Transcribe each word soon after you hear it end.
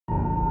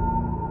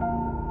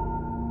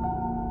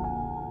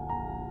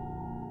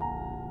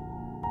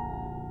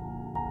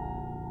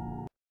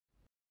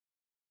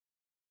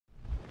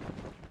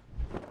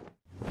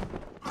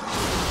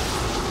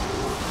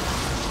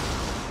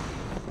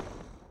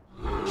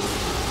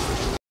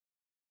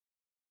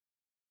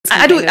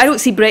I don't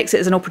see Brexit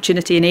as an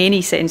opportunity in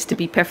any sense, to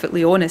be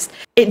perfectly honest.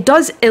 It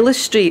does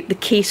illustrate the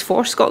case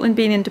for Scotland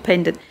being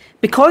independent.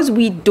 Because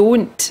we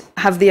don't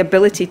have the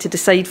ability to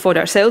decide for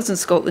ourselves in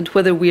Scotland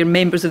whether we're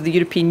members of the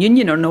European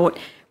Union or not,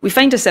 we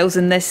find ourselves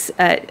in this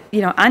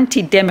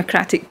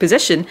anti-democratic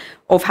position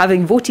of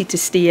having voted to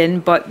stay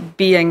in but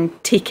being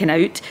taken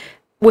out,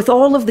 with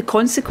all of the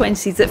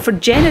consequences that for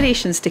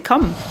generations to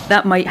come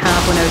that might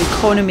have on our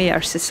economy,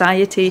 our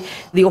society,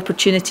 the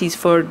opportunities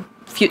for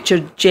future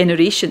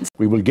generations.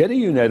 We will get a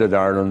united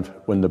Ireland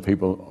when the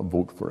people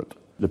vote for it.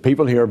 The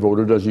people here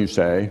voted, as you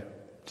say,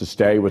 to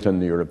stay within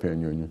the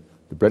European Union.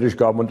 The British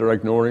government are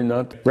ignoring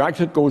that.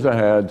 Brexit goes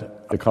ahead,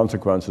 the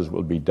consequences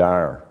will be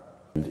dire,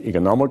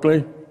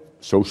 economically,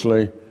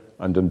 socially,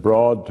 and in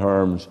broad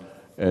terms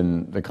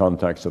in the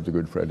context of the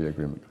Good Friday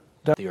Agreement.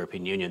 The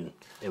European Union,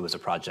 it was a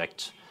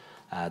project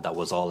that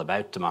was all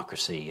about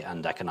democracy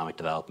and economic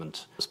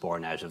development. It was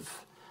born out of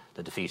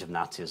the defeat of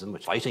Nazism,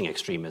 which fighting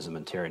extremism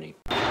and tyranny.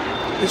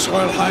 His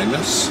Royal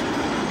Highness,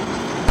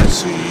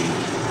 the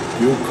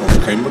Duke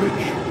of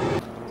Cambridge,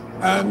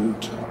 and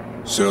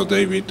Sir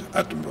David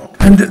Attenborough.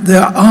 And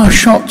there are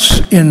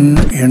shots in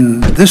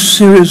this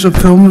series of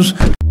films.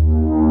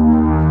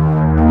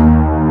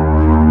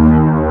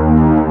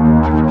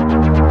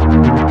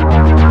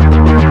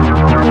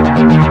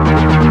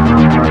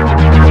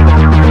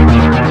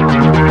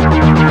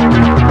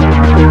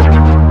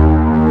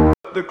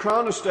 The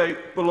Crown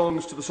Estate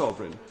belongs to the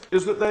Sovereign,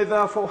 is that they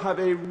therefore have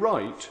a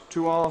right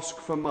to ask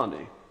for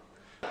money.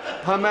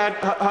 Her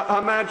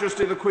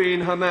Majesty the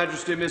Queen, Her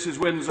Majesty Mrs.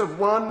 Windsor, of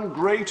one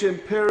great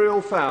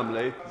imperial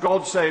family,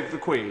 God save the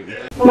Queen.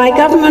 My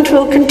government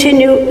will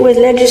continue with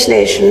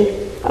legislation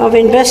of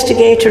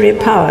investigatory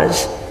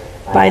powers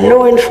by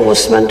law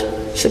enforcement,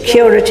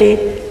 security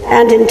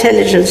and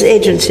intelligence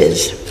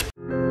agencies.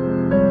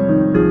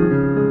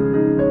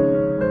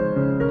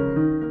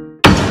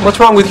 What's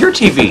wrong with your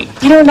TV?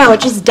 I don't know, it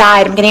just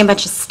died. I'm getting a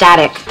bunch of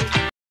static.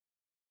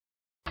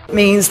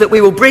 Means that we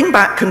will bring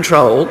back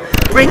control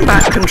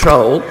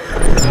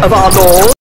of our laws.